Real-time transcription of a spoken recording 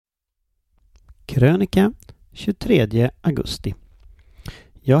Krönika 23 augusti.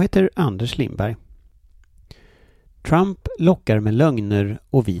 Jag heter Anders Lindberg. Trump lockar med lögner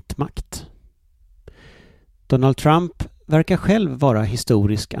och vit makt. Donald Trump verkar själv vara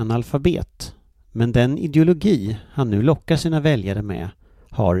historisk analfabet, men den ideologi han nu lockar sina väljare med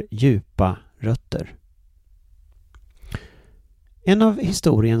har djupa rötter. En av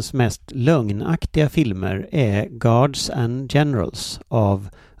historiens mest lögnaktiga filmer är Guards and Generals av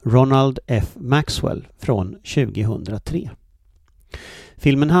Ronald F. Maxwell från 2003.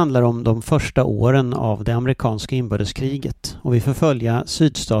 Filmen handlar om de första åren av det amerikanska inbördeskriget och vi får följa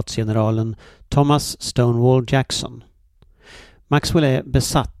sydstatsgeneralen Thomas Stonewall Jackson. Maxwell är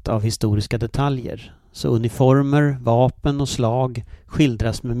besatt av historiska detaljer, så uniformer, vapen och slag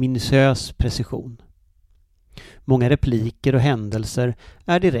skildras med minutiös precision. Många repliker och händelser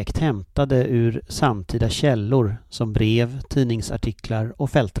är direkt hämtade ur samtida källor som brev, tidningsartiklar och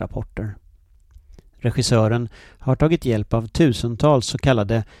fältrapporter. Regissören har tagit hjälp av tusentals så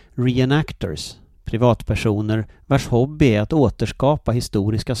kallade reenactors, privatpersoner vars hobby är att återskapa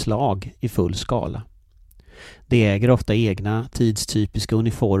historiska slag i full skala. De äger ofta egna tidstypiska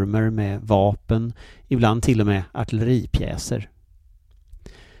uniformer med vapen, ibland till och med artilleripjäser.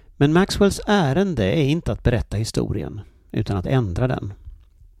 Men Maxwells ärende är inte att berätta historien, utan att ändra den.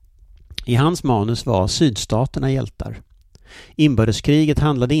 I hans manus var sydstaterna hjältar. Inbördeskriget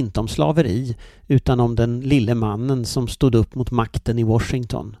handlade inte om slaveri, utan om den lille mannen som stod upp mot makten i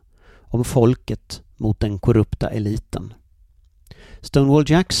Washington. Om folket mot den korrupta eliten. Stonewall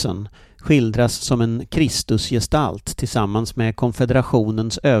Jackson skildras som en Kristusgestalt tillsammans med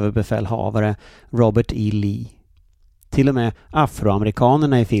konfederationens överbefälhavare Robert E. Lee. Till och med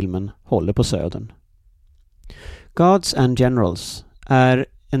afroamerikanerna i filmen håller på södern. Guards and Generals är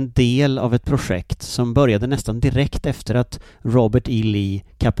en del av ett projekt som började nästan direkt efter att Robert E. Lee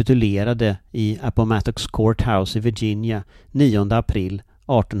kapitulerade i Appomattox Courthouse i Virginia 9 april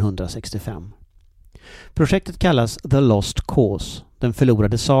 1865. Projektet kallas The Lost Cause, den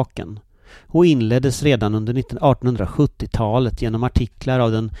förlorade saken, och inleddes redan under 1870-talet genom artiklar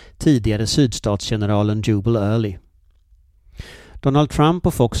av den tidigare sydstatsgeneralen Jubal Early. Donald Trump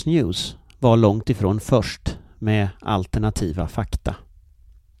och Fox News var långt ifrån först med alternativa fakta.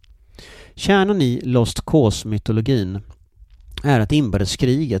 Kärnan i Lost Cause-mytologin är att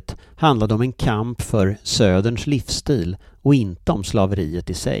inbördeskriget handlade om en kamp för söderns livsstil och inte om slaveriet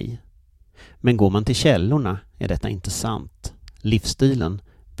i sig. Men går man till källorna är detta inte sant. Livsstilen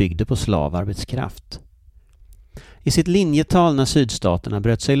byggde på slavarbetskraft. I sitt linjetal när sydstaterna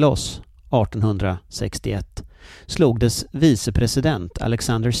bröt sig loss 1861 slog dess vicepresident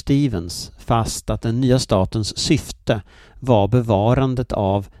Alexander Stevens fast att den nya statens syfte var bevarandet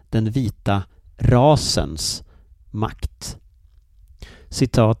av den vita rasens makt.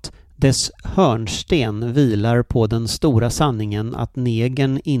 Citat: dess hörnsten vilar på den stora sanningen att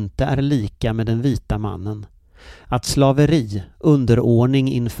negern inte är lika med den vita mannen. Att slaveri,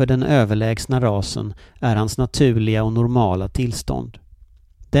 underordning inför den överlägsna rasen, är hans naturliga och normala tillstånd.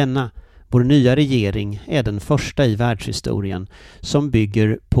 Denna vår nya regering är den första i världshistorien som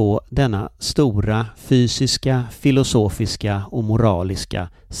bygger på denna stora fysiska, filosofiska och moraliska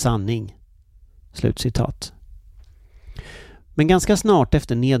sanning. Slutcitat. Men ganska snart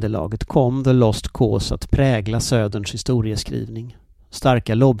efter nederlaget kom The Lost Cause att prägla söderns historieskrivning.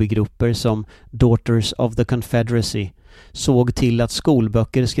 Starka lobbygrupper som Daughters of the Confederacy såg till att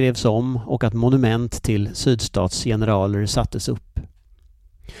skolböcker skrevs om och att monument till sydstatsgeneraler sattes upp.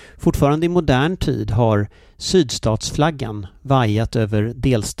 Fortfarande i modern tid har sydstatsflaggan vajat över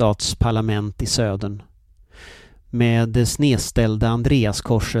delstatsparlament i södern med det snedställda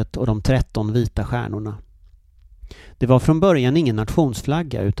Andreaskorset och de 13 vita stjärnorna. Det var från början ingen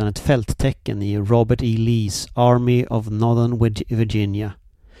nationsflagga utan ett fälttecken i Robert E. Lees Army of Northern Virginia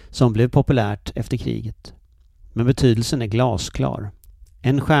som blev populärt efter kriget. Men betydelsen är glasklar.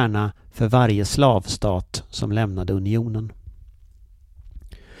 En stjärna för varje slavstat som lämnade unionen.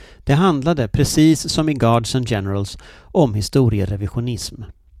 Det handlade, precis som i Guards and Generals, om historierevisionism.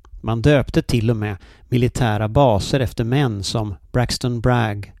 Man döpte till och med militära baser efter män som Braxton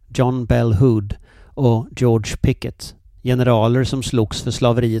Bragg, John Bell Hood och George Pickett, generaler som slogs för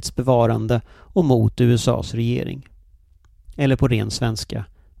slaveriets bevarande och mot USAs regering. Eller på ren svenska,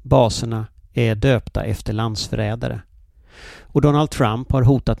 baserna är döpta efter landsförrädare. Och Donald Trump har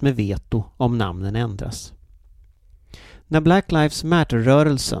hotat med veto om namnen ändras. När Black Lives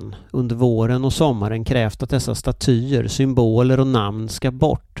Matter-rörelsen under våren och sommaren krävt att dessa statyer, symboler och namn ska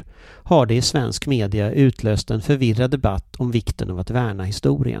bort har det i svensk media utlöst en förvirrad debatt om vikten av att värna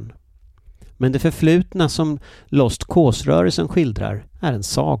historien. Men det förflutna som Lost Cause-rörelsen skildrar är en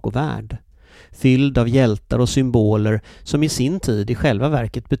sagovärld. fylld av hjältar och symboler som i sin tid i själva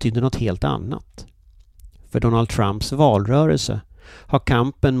verket betydde något helt annat. För Donald Trumps valrörelse har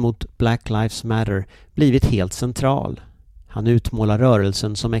kampen mot Black Lives Matter blivit helt central. Han utmålar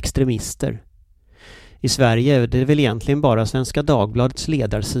rörelsen som extremister. I Sverige är det väl egentligen bara Svenska Dagbladets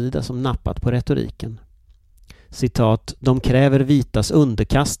ledarsida som nappat på retoriken. Citat, de kräver vitas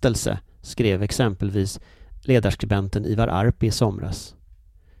underkastelse, skrev exempelvis ledarskribenten Ivar Arpi i somras.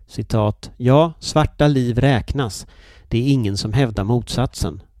 Citat, ja, svarta liv räknas. Det är ingen som hävdar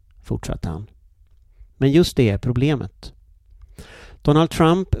motsatsen, fortsatte han. Men just det är problemet. Donald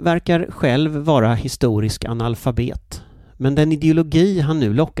Trump verkar själv vara historisk analfabet. Men den ideologi han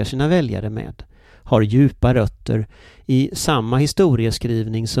nu lockar sina väljare med har djupa rötter i samma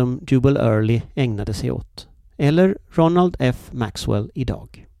historieskrivning som Jubal Early ägnade sig åt. Eller Ronald F. Maxwell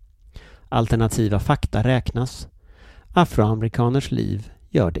idag. Alternativa fakta räknas. Afroamerikaners liv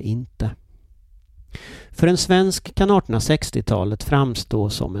gör det inte. För en svensk kan 1860-talet framstå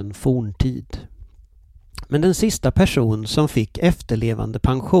som en forntid. Men den sista person som fick efterlevande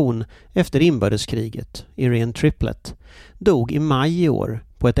pension efter inbördeskriget, Irene Triplett, dog i maj i år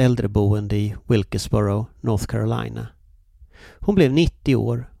på ett äldreboende i Wilkesboro, North Carolina. Hon blev 90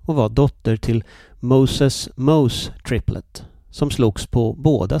 år och var dotter till Moses Mose Triplett som slogs på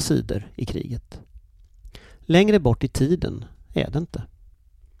båda sidor i kriget. Längre bort i tiden är det inte.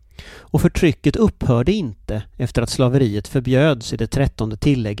 Och förtrycket upphörde inte efter att slaveriet förbjöds i det 13:e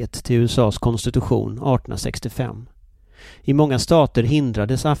tillägget till USAs konstitution 1865. I många stater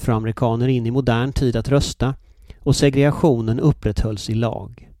hindrades afroamerikaner in i modern tid att rösta och segregationen upprätthölls i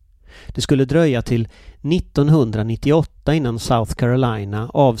lag. Det skulle dröja till 1998 innan South Carolina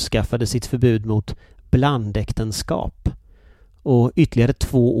avskaffade sitt förbud mot blandäktenskap och ytterligare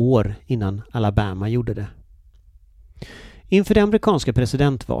 2 år innan Alabama gjorde det. Inför det amerikanska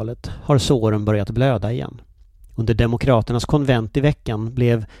presidentvalet har såren börjat blöda igen. Under demokraternas konvent i veckan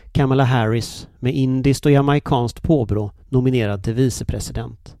blev Kamala Harris med indiskt och jamaikanskt påbrå nominerad till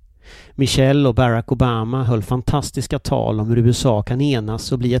vicepresident. Michelle och Barack Obama höll fantastiska tal om hur USA kan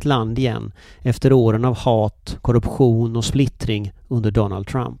enas och bli ett land igen efter åren av hat, korruption och splittring under Donald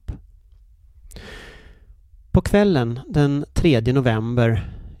Trump. På kvällen den 3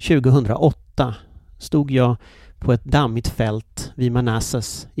 november 2008 stod jag på ett dammigt fält vid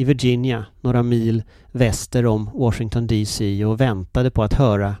Manassas i Virginia, några mil väster om Washington DC, och väntade på att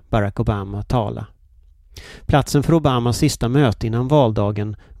höra Barack Obama tala. Platsen för Obamas sista möte innan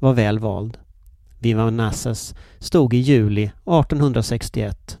valdagen var väl vald. Vid Manassas stod i juli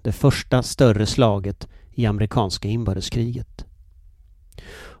 1861 det första större slaget i amerikanska inbördeskriget.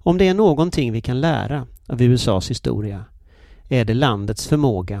 Om det är någonting vi kan lära av USAs historia är det landets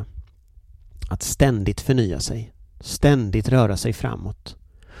förmåga att ständigt förnya sig, ständigt röra sig framåt.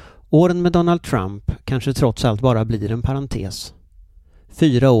 Åren med Donald Trump kanske trots allt bara blir en parentes.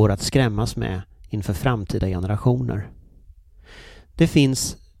 4 år att skrämmas med inför framtida generationer. Det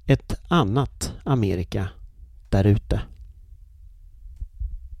finns ett annat Amerika där ute.